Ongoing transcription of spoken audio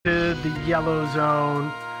yellow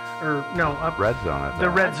zone. Or no, red zone. The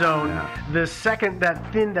red zone. Yeah. The second that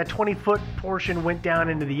 20-foot portion went down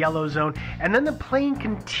into the yellow zone, and then the plane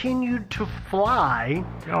continued to fly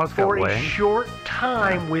for a short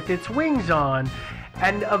time with its wings on,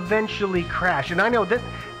 and eventually crashed. And I know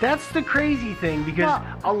that's the crazy thing, because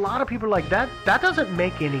a lot of people are like, that doesn't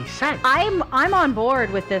make any sense. I'm on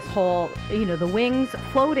board with this whole the wings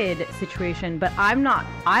floated situation, but I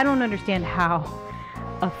don't understand how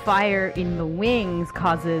a fire in the wings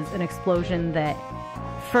causes an explosion that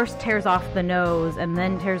first tears off the nose and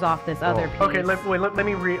then tears off this other piece. Okay, let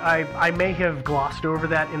me I may have glossed over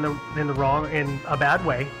that in a bad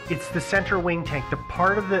way. It's the center wing tank, the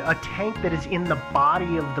part of a tank that is in the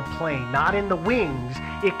body of the plane, not in the wings.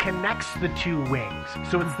 It connects the two wings,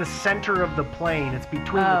 so it's the center of the plane. It's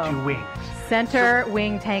between the two wings. Center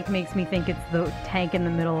wing tank makes me think it's the tank in the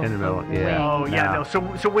middle of the wing. Oh yeah, no. So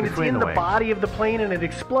when it's in the body of the plane and it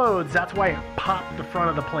explodes, that's why it popped the front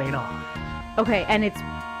of the plane off. Okay, and it's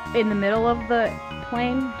in the middle of the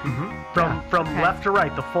plane? Mm-hmm. From left to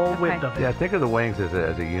right, the full width of it. Yeah, think of the wings as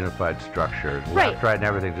a unified structure. Left, right, and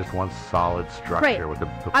everything, just one solid structure with the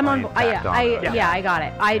plane tacked on it. Yeah, I got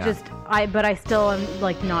it. But I still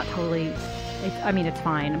am not totally. It's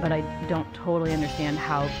fine, but I don't totally understand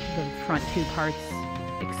how the front two parts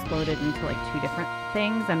exploded into two different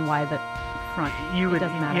things, and why the front. It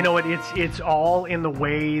doesn't matter. You know what? It's all in the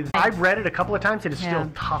way. I've read it a couple of times, and it's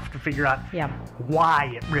still tough to figure out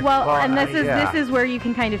why it ripped. Well, and this is where you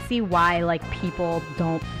can kind of see why people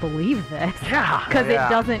don't believe this. Yeah, because it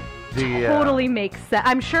doesn't totally make sense.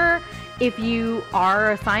 I'm sure if you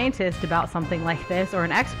are a scientist about something like this, or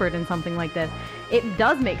an expert in something like this, it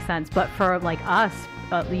does make sense. But for us,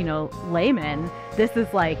 laymen, this is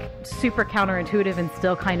super counterintuitive and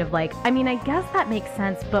still kind of I guess that makes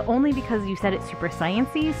sense, but only because you said it's super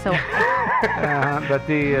sciencey. So, but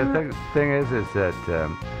the thing is that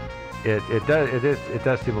it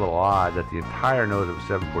does seem a little odd that the entire nose of a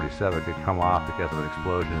 747 could come off because of an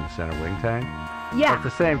explosion in the center wing tank. Yeah. But at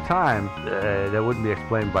the same time, that wouldn't be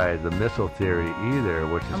explained by the missile theory either,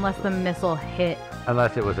 unless the missile hit.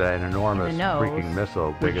 Unless it was an enormous freaking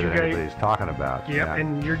missile, bigger than anybody's talking about. Yep,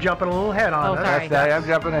 and you're jumping a little ahead on that. Sorry. I'm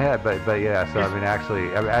jumping ahead, but yeah. So actually,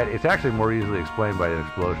 it's actually more easily explained by an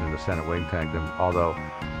explosion in the center wing tank than, although,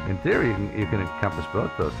 in theory, you can encompass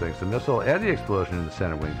both those things: the missile and the explosion in the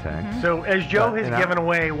center wing tank. Mm-hmm. So, as Joe has given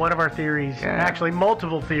away one of our theories, actually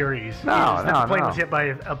multiple theories, that the plane was hit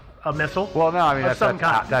by a missile. Well, no, that's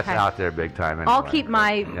out there big time. Anyway. I'll keep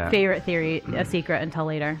my favorite theory a secret until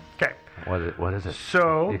later. Okay. What is it?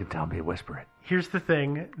 So you can tell me, whisper it. Here's the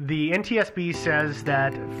thing. The NTSB says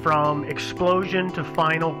that from explosion to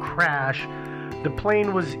final crash, the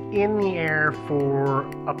plane was in the air for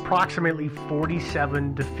approximately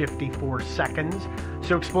 47 to 54 seconds.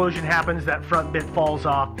 So explosion happens, that front bit falls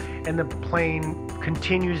off, and the plane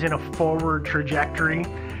continues in a forward trajectory.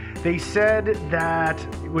 They said that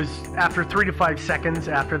it was after 3 to 5 seconds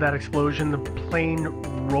after that explosion, the plane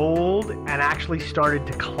rolled and actually started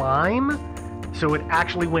to climb. So it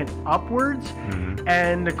actually went upwards. Mm-hmm.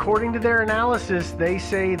 And according to their analysis, they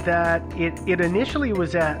say that it initially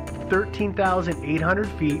was at 13,800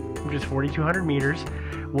 feet, which is 4,200 meters,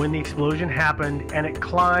 when the explosion happened, and it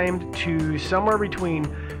climbed to somewhere between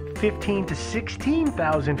 15 to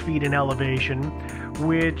 16,000 feet in elevation,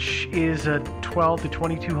 which is a 12 to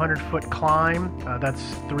 2,200 foot climb.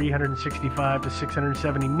 That's 365 to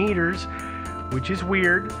 670 meters, which is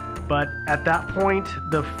weird. But at that point,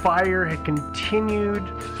 the fire had continued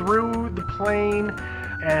through the plane,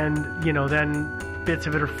 and then bits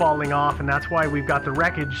of it are falling off, and that's why we've got the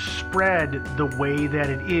wreckage spread the way that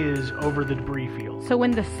it is over the debris field. So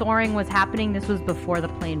when the soaring was happening, this was before the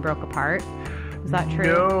plane broke apart? Is that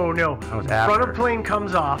true? No. Front of plane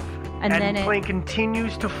comes off, and then the plane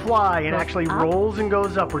continues to fly and actually rolls and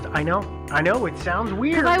goes upwards. I know. It sounds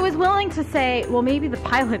weird. Because I was willing to say, well, maybe the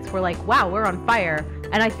pilots were like, wow, we're on fire.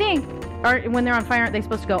 And I think when they're on fire, aren't they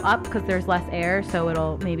supposed to go up because there's less air? So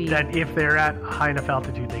it'll maybe... That if they're at high enough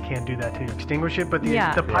altitude, they can't do that to extinguish it. But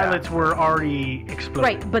the pilots were already exploding.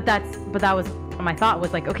 Right, but that was... My thought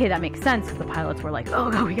was okay, that makes sense. The pilots were like,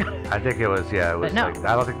 oh, we got it. I think it was, it was no.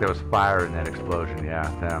 I don't think there was fire in that explosion,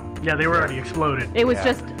 Yeah, they were already exploded. It was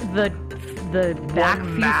just the back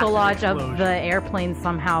fuselage of the airplane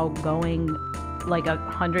somehow going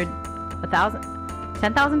 100, 1,000,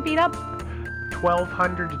 10,000 feet up?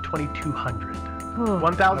 1,200 to 2,200.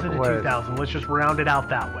 1,000 to 2,000. Let's just round it out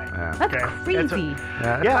that way. Yeah. That's crazy. It's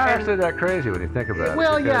not actually that crazy when you think about it.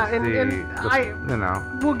 Well, yeah, and you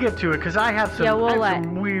know, we'll get to it because I have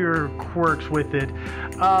some weird quirks with it.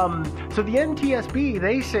 So the NTSB,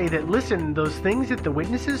 they say that, listen, those things that the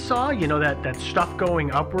witnesses saw, you know, that stuff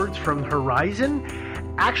going upwards from the horizon,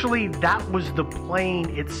 actually that was the plane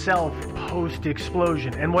itself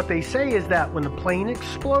post-explosion. And what they say is that when the plane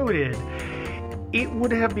exploded, it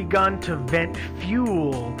would have begun to vent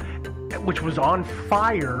fuel, which was on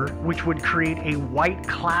fire, which would create a white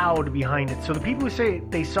cloud behind it. So the people who say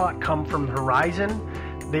they saw it come from the horizon,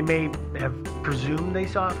 they may have presumed they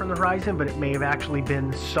saw it from the horizon, but it may have actually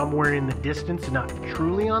been somewhere in the distance, not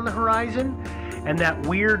truly on the horizon. And that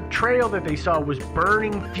weird trail that they saw was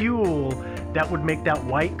burning fuel that would make that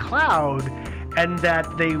white cloud, and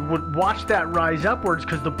that they would watch that rise upwards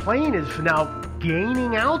because the plane is now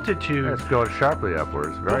gaining altitude. It's going sharply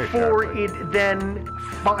upwards, very before sharply. It then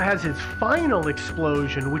has its final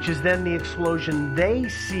explosion, which is then the explosion they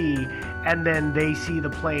see, and then they see the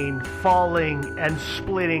plane falling and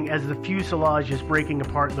splitting as the fuselage is breaking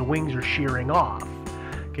apart and the wings are shearing off.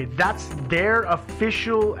 Okay, that's their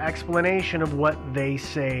official explanation of what they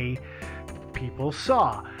say people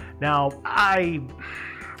saw. Now, I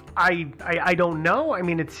don't know. I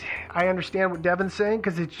mean, I understand what Devin's saying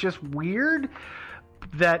because it's just weird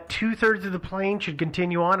that 2/3 of the plane should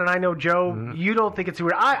continue on. And I know, Joe, you don't think it's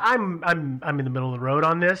weird. I'm in the middle of the road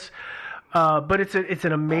on this, but it's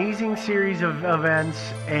an amazing series of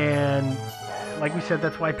events, and like we said,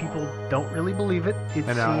 that's why people don't really believe it. It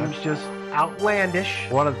seems just outlandish.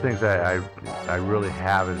 One of the things I really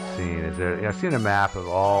haven't seen is I've seen a map of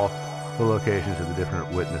all the locations of the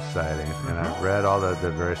different witness sightings, and I've read all the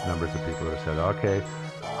various numbers of people who have said, okay,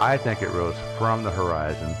 I think it rose from the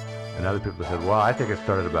horizon, and other people said, well, I think it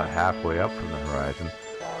started about halfway up from the horizon.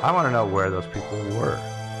 I want to know where those people were,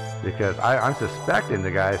 because I'm suspecting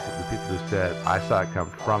the people who said I saw it come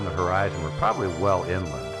from the horizon were probably well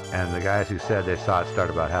inland, and the guys who said they saw it start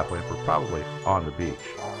about halfway up were probably on the beach.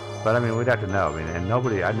 But I mean, we'd have to know. I mean, and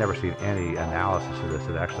I've never seen any analysis of this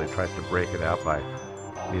that actually tries to break it out by,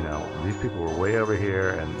 you know, these people were way over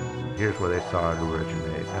here, and here's where they saw it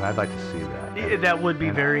originate. And I'd like to see that. That would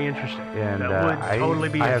be very interesting. And that would totally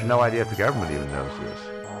be. I have no idea if the government even knows this.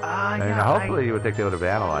 Hopefully, you would think they would have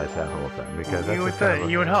analyzed that whole thing, because you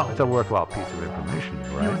would hope it's a worthwhile piece of information,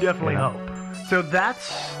 right? You would definitely hope. So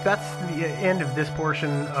that's the end of this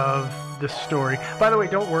portion of the story. By the way,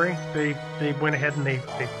 don't worry. They went ahead and they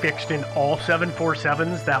fixed in all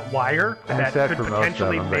 747s that wire that could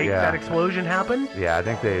potentially make that explosion happen. Yeah, I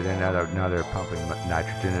think now they're pumping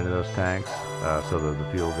nitrogen into those tanks, so that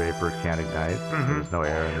the fuel vapor can't ignite. So there's no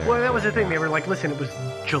air in there. Well, that was the thing. They were like, listen, it was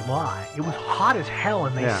July. It was hot as hell,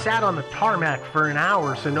 and they sat on the tarmac for an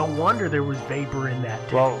hour, so no wonder there was vapor in that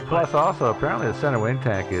tank. Well, plus also, apparently the center wing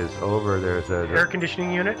tank is over. There's a air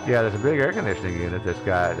conditioning unit? Yeah, there's a big air conditioning unit that's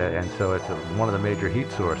got, and so it's one of the major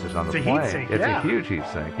heat sources on the plane. Heat sink, it's a huge heat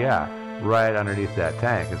sink, right underneath that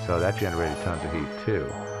tank, and so that generated tons of heat too.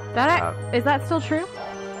 Is that still true?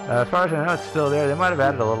 As far as I know, it's still there. They might have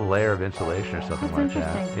added a little layer of insulation or something like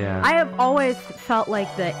that. Yeah. I have always felt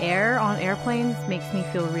like the air on airplanes makes me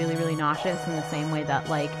feel really, really nauseous, in the same way that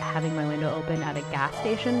like having my window open at a gas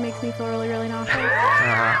station makes me feel really, really nauseous.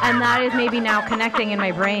 And that is maybe now connecting in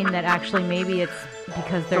my brain that actually maybe it's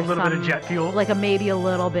because there's a little bit of jet fuel, like maybe a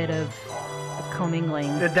little bit of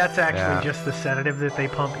commingling. That's actually just the sedative that they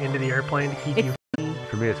pump into the airplane to keep you.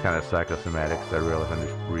 For me, it's kind of psychosomatic, because I realize I'm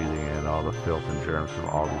just breathing in all the filth and germs from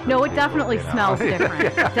all these. No, it definitely smells different.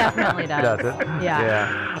 It definitely does. Does it?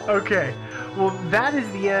 Yeah. Okay. Well, that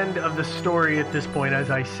is the end of the story at this point, as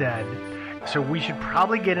I said. So we should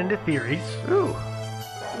probably get into theories. Ooh.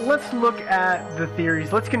 Let's look at the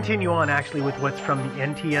theories. Let's continue on, actually, with what's from the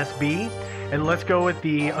NTSB. And let's go with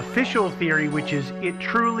the official theory, which is it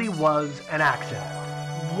truly was an accident.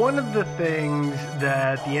 One of the things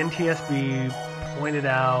that the NTSB pointed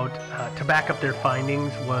out to back up their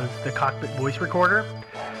findings was the cockpit voice recorder.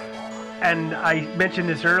 And I mentioned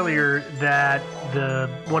this earlier that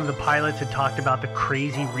one of the pilots had talked about the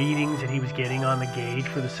crazy readings that he was getting on the gauge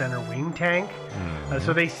for the center wing tank.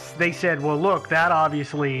 So they said, well, look, that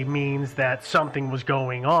obviously means that something was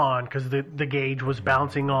going on, because the gauge was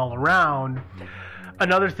bouncing all around.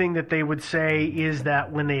 Another thing that they would say is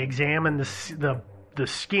that when they examined the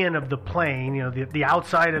skin of the plane, you know, the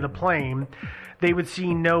outside of the plane, they would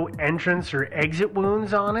see no entrance or exit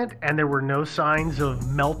wounds on it, and there were no signs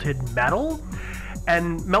of melted metal.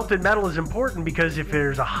 And melted metal is important because if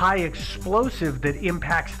there's a high explosive that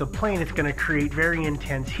impacts the plane, it's going to create very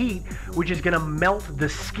intense heat, which is going to melt the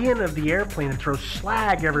skin of the airplane and throw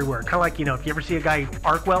slag everywhere. Kind of like, if you ever see a guy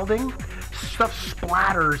arc welding, stuff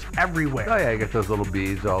splatters everywhere. Oh yeah, you get those little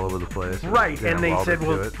beads all over the place. Right, and they said,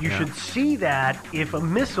 well, you should see that if a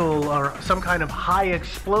missile or some kind of high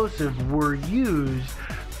explosive were used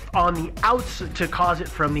on the outside to cause it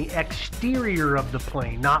from the exterior of the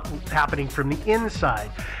plane, not happening from the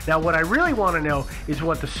inside. Now, what I really want to know is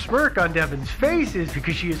what the smirk on Devin's face is,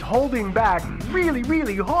 because she is holding back really,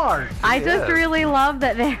 really hard. I just really love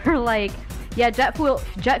that they're like, yeah, jet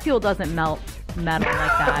fuel doesn't melt metal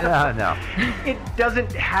like that. No. It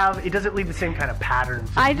doesn't leave the same kind of patterns.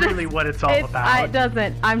 That's really what it's all about. It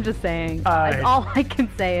doesn't. I'm just saying. All I can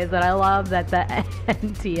say is that I love that the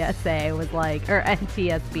NTSA was like, or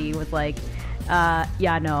NTSB was like,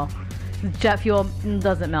 yeah, no, jet fuel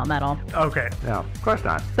doesn't melt metal. Okay. No, of course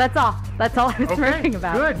not. That's all I was smirking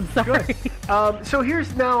about. Good. I'm sorry. Good. So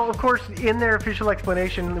here's now, of course, in their official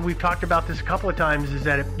explanation, we've talked about this a couple of times, is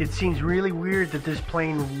that it seems really weird that this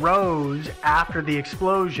plane rose after the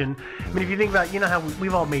explosion. I mean, if you think about, how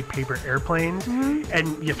we've all made paper airplanes,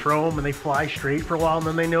 and you throw them and they fly straight for a while and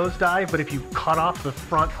then they nosedive, but if you cut off the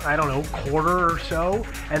front, quarter or so,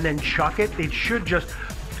 and then chuck it, it should just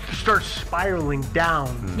start spiraling down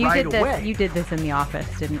away. You did this in the office,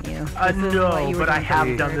 didn't you? No, but I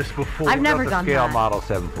have done this before. I've never done scale that. Model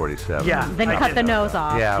 747. Yeah. Then cut the nose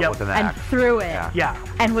off. Yeah, with an axe. And threw it. Yeah.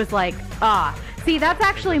 And was like, See, that's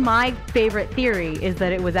actually my favorite theory, is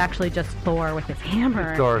that it was actually just Thor with his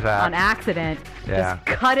hammer on accident. Yeah.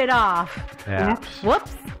 Just cut it off. Yeah.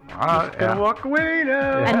 Whoops. Just gonna walk away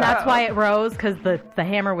now. And that's why it rose, because the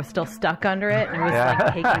hammer was still stuck under it and it was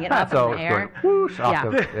like taking it up in the air. Going, whoosh,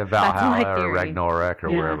 off to Valhalla or Ragnarok or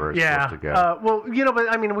wherever it's supposed to go. Well,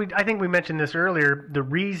 but I mean, I think we mentioned this earlier. The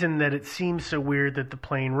reason that it seems so weird that the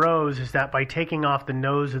plane rose is that by taking off the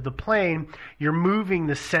nose of the plane, you're moving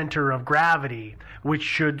the center of gravity, which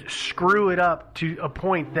should screw it up to a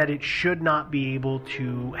point that it should not be able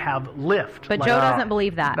to have lift. But Joe doesn't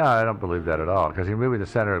believe that. No, I don't believe that at all, because you're moving the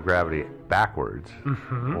center of gravity backwards,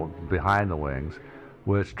 or behind the wings,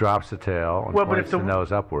 which drops the tail and points the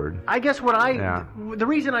nose upward. I guess the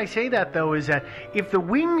reason I say that, though, is that if the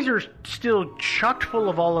wings are still chucked full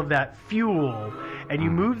of all of that fuel and you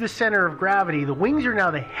move the center of gravity, the wings are now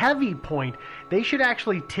the heavy point. They should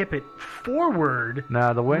actually tip it forward,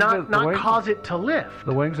 the wings not cause it to lift.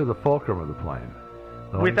 The wings are the fulcrum of the plane.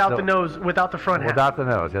 Without the nose, without the front half. Without the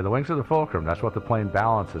nose, yeah. The wings are the fulcrum. That's what the plane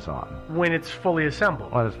balances on. When it's fully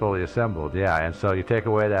assembled. When it's fully assembled, yeah. And so you take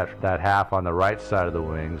away that half on the right side of the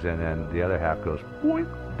wings, and then the other half goes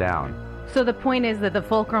down. So the point is that the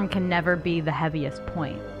fulcrum can never be the heaviest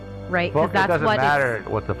point, right? It doesn't matter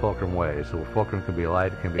what the fulcrum weighs. The fulcrum can be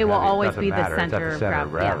light, it can be heavy. It will always be the center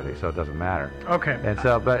of gravity, so it doesn't matter. Okay.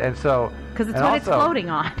 Because it's what it's floating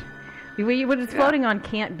on. What it's floating on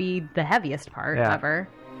can't be the heaviest part ever.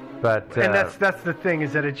 But and that's the thing,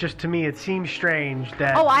 is that it just, to me, it seems strange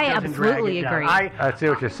that. Oh, I absolutely agree. I see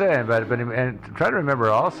what you're saying, but and try to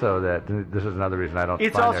remember also that this is another reason I don't.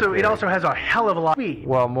 It also has a hell of a lot of speed.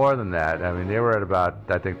 Well, more than that. I mean, they were at about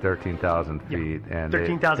 13,000 feet, and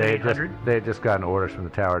 13,800. They had just gotten orders from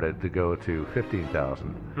the tower to go to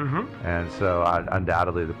 15,000, and so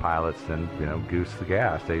undoubtedly the pilots then goose the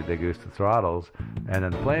gas. They goose the throttles, and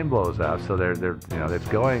then the plane blows up. So they're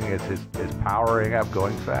it's powering up,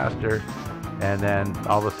 going fast. And then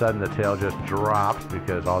all of a sudden the tail just drops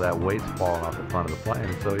because all that weight's falling off the front of the plane.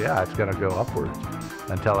 And so it's going to go upwards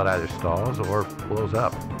until it either stalls or blows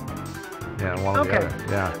up. One or the other.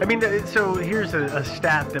 Yeah. I mean, so here's a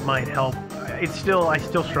stat that might help. I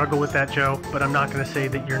still struggle with that, Joe, but I'm not going to say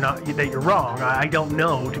that you're wrong. I don't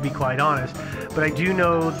know, to be quite honest. But I do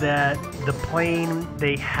know that the plane,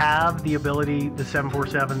 they have the ability, the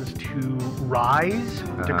 747s, to rise,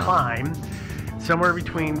 to climb, somewhere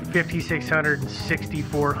between 5,600 and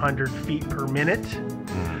 6,400 feet per minute,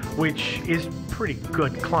 which is pretty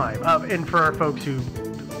good climb. And for our folks who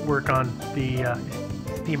work on the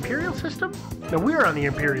Imperial system? No, we're on the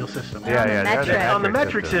Imperial system. On the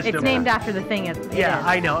metric system. It's named after the thing.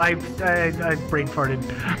 I know. I brain farted.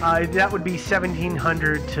 That would be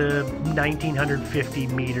 1,700 to 1,950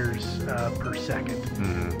 meters per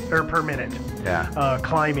second, or per minute.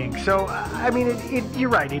 Climbing. So I mean, you're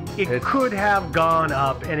right. It could have gone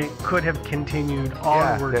up, and it could have continued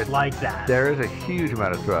onwards like that. There is a huge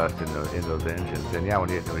amount of thrust in those engines, and when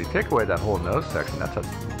you take away that whole nose section, that's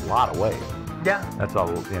a lot of weight. Yeah. That's all,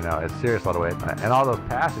 it's a serious lot of weight. And all those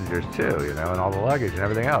passengers, too, and all the luggage and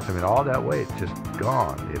everything else. I mean, all that weight just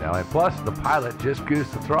gone, you know. And plus, the pilot just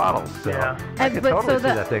goosed the throttle, so Yeah. I can totally see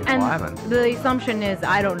that thing climbing. The assumption is,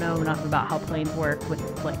 I don't know enough about how planes work with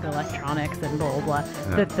like the electronics and blah blah blah.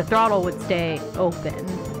 Yeah. That the throttle would stay open,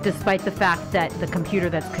 despite the fact that the computer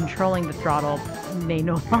that's controlling the throttle may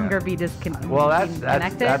no longer be disconnected. Well, that's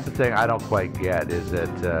the thing I don't quite get is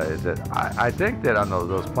that I think that on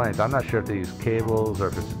those planes, I'm not sure if they use cables or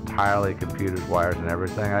if it's entirely computers, wires, and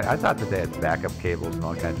everything. I thought that they had backup cables and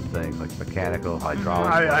all kinds of things like mechanical,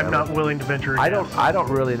 hydraulic. I'm not willing to venture. I don't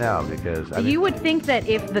really know because you would think that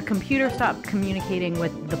if the computer stopped communicating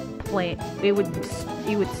with the plane, it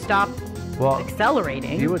would stop. Well,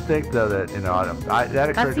 accelerating. You would think though that that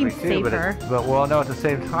occurred to me seems too, safer. but at the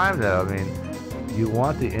same time though, I mean, you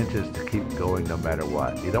want the engines to keep going no matter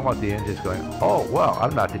what. You don't want the engines going, oh, well,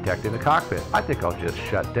 I'm not detecting the cockpit. I think I'll just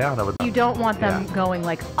shut down. You don't want them going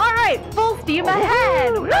like, all right, full steam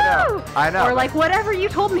ahead. Woo! I know. Or like, whatever you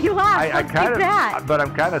told me last, let's do that. But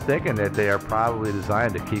I'm kind of thinking that they are probably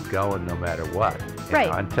designed to keep going no matter what.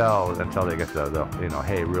 Right. Until they get the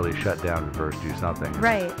hey, really shut down, reverse, do something.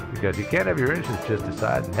 Right. Because you can't have your engines just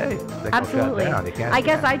deciding, hey, they absolutely. Shut down. You can't. I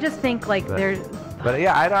guess I just think like there's. But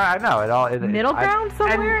yeah, I know it all. Middle ground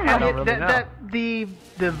somewhere. I don't really know.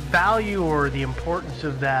 The value or the importance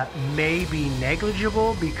of that may be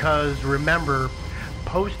negligible because remember,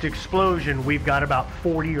 post explosion we've got about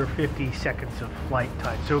 40 or 50 seconds of flight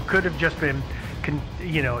time, so it could have just been.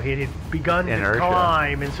 It had begun to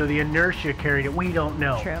climb, and so the inertia carried it. We don't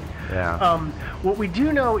know. True. Yeah. What we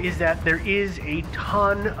do know is that there is a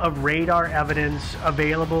ton of radar evidence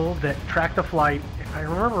available that track the flight. If I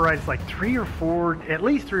remember right, it's like at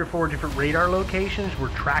least three or four different radar locations were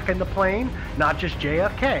tracking the plane, not just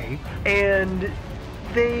JFK, and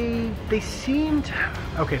they seemed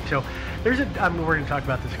okay. So we're going to talk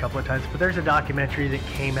about this a couple of times, but there's a documentary that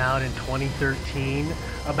came out in 2013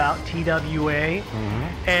 about TWA,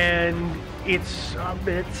 and it's a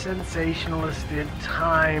bit sensationalist at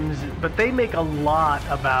times, but they make a lot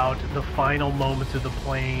about the final moments of the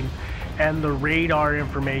plane and the radar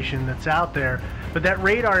information that's out there. But that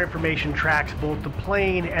radar information tracks both the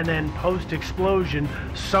plane and then post-explosion,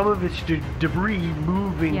 some of its debris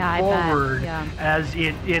moving forward as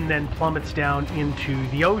it then plummets down into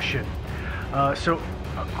the ocean. So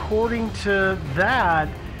according to that,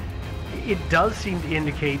 it does seem to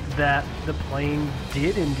indicate that the plane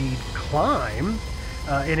did indeed climb,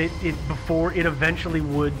 and it before it eventually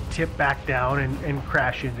would tip back down and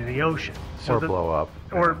crash into the ocean. So blow up.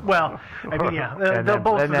 Or, well, I mean, yeah,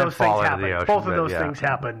 both of those things happened. Both of those things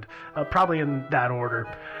happened, probably in that order.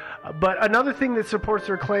 But another thing that supports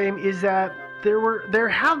their claim is that there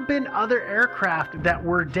have been other aircraft that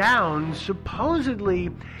were down supposedly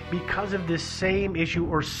because of this same issue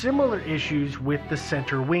or similar issues with the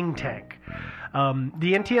center wing tank.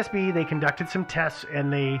 The NTSB, they conducted some tests,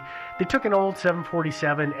 and they took an old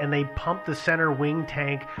 747 and they pumped the center wing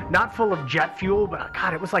tank, not full of jet fuel, but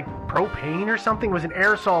God, it was like propane or something. It was an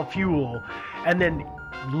aerosol fuel, and then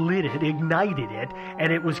lit it, ignited it,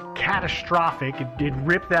 and it was catastrophic. It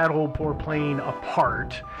ripped that whole poor plane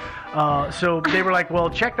apart. So they were like, well,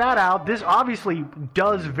 check that out. This obviously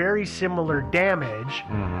does very similar damage.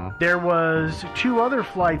 There was two other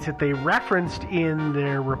flights that they referenced in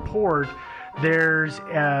their report. There's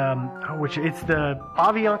which it's the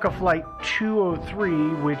Avianca Flight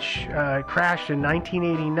 203, which crashed in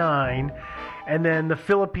 1989, and then the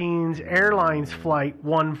Philippines Airlines Flight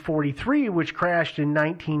 143, which crashed in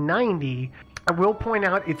 1990. I will point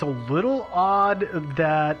out it's a little odd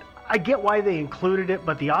that I get why they included it,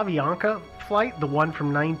 but the Avianca flight, the one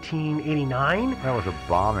from 1989, that was a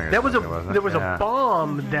bombing. There was a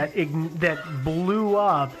bomb that blew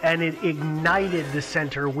up, and it ignited the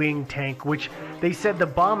center wing tank, which they said the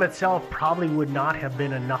bomb itself probably would not have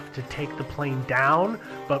been enough to take the plane down,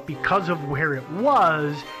 but because of where it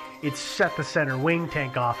was, it set the center wing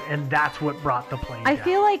tank off, and that's what brought the plane down. I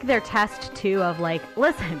feel like their test too of like,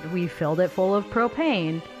 listen, we filled it full of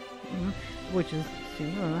propane, which is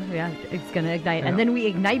it's gonna ignite, and then we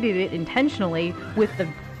ignited it intentionally with the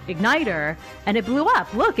igniter, and it blew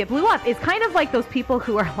up. Look, it blew up. It's kind of like those people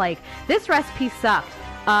who are like, this recipe sucked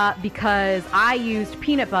because I used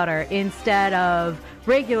peanut butter instead of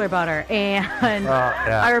regular butter, and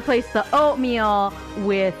I replaced the oatmeal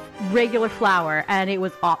with regular flour, and it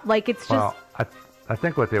was off. Like, it's just. I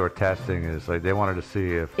think what they were testing is like they wanted to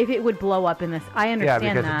see if it would blow up in this. I understand that.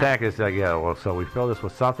 Yeah, because the tank is like, so we fill this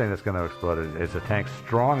with something that's going to explode. Is the tank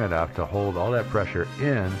strong enough to hold all that pressure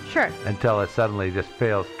in? Sure. Until it suddenly just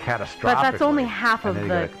fails catastrophically. But that's only half of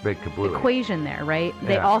the big equation there, right? Yeah.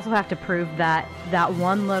 They also have to prove that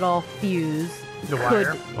one little fuse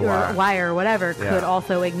wire or whatever could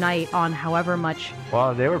also ignite on however much.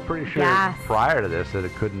 Well, they were pretty sure gas. prior to this that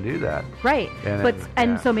it couldn't do that. Right.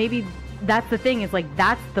 And so maybe that's the thing, is like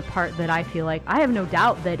that's the part that I feel like I have no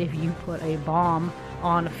doubt that if you put a bomb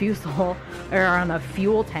on a fuselage or on a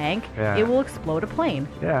fuel tank, it will explode a plane.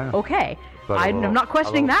 Yeah. Okay. I'm not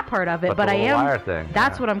questioning that part of it, but I am. Wire thing,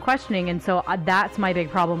 that's what I'm questioning, and so that's my big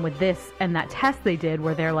problem with this and that test they did,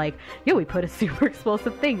 where they're like, "Yeah, we put a super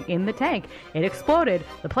explosive thing in the tank. It exploded.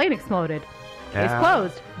 The plane exploded. It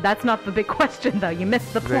explodes." That's not the big question, though. You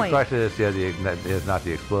missed the point. The question is, is not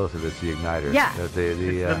the explosive; it's the igniter. Yeah. It's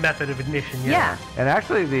the method of ignition. Yeah. And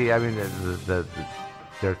actually, their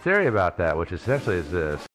theory about that, which essentially is this.